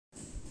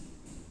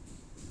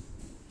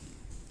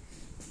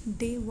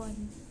Day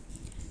 1.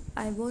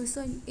 I was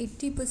on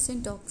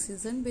 80%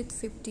 oxygen with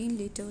 15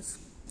 liters.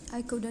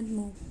 I couldn't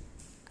move.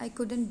 I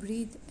couldn't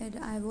breathe, and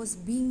I was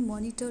being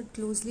monitored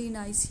closely in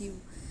ICU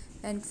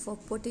and for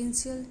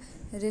potential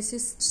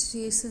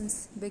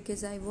resuscitations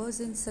because I was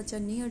in such a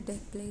near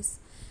death place.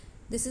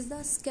 This is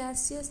the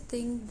scariest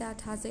thing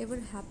that has ever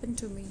happened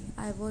to me.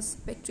 I was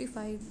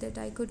petrified that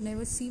I could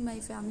never see my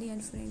family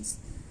and friends.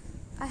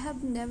 I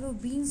have never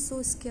been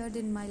so scared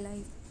in my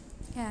life.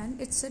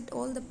 And it said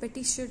all the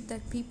petty shit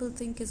that people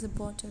think is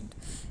important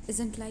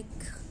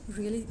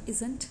really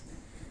isn't.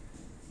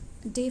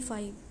 Day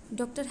 5.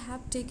 Doctor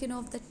have taken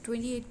off that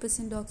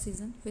 28%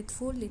 oxygen with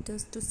 4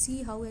 liters to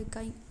see how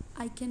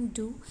I can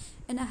do,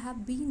 and I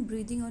have been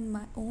breathing on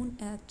my own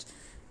at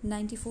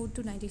 94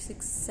 to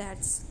 96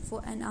 sats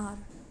for an hour.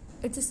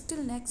 It is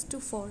still next to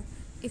 4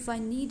 if I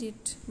need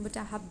it, but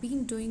I have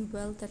been doing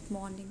well that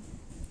morning.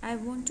 I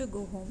want to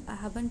go home. I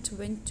haven't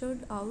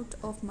ventured out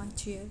of my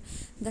chair.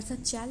 That's a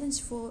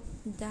challenge for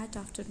that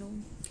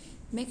afternoon.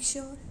 Make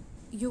sure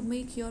you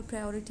make your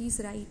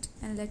priorities right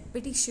and let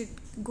petty shit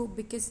go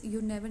because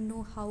you never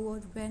know how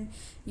or when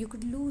you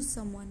could lose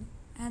someone,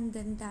 and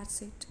then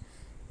that's it.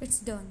 It's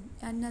done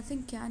and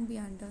nothing can be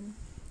undone.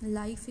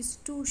 Life is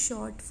too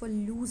short for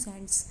loose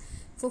ends,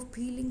 for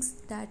feelings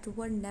that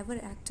were never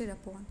acted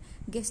upon,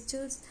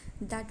 gestures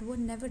that were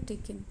never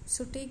taken.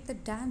 So take the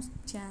damn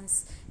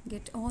chance,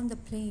 get on the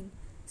plane,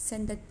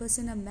 send that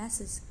person a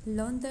message,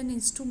 learn an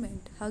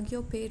instrument, hug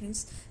your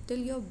parents, tell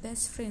your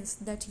best friends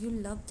that you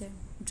love them,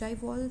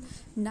 drive all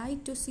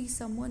night to see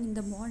someone in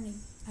the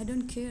morning. I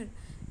don't care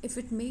if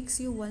it makes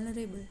you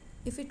vulnerable,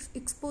 if it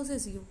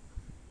exposes you.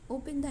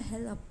 Open the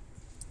hell up.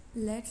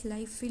 Let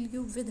life fill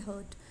you with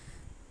hurt,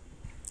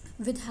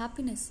 with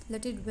happiness.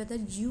 Let it weather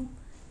you,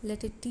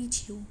 let it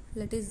teach you,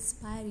 let it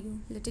inspire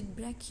you, let it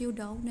break you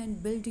down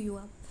and build you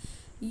up.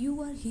 You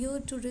are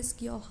here to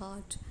risk your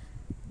heart.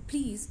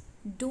 Please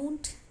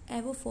don't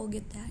ever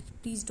forget that.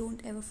 Please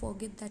don't ever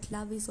forget that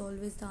love is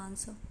always the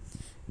answer.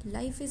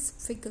 Life is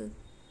fickle.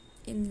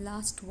 In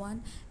last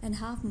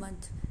 1.5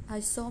 months,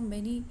 I saw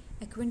many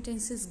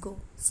acquaintances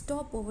go.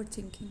 Stop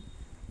overthinking.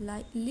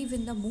 Live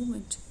in the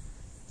moment.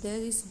 There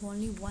is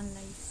only one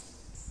life.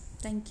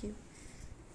 Thank you.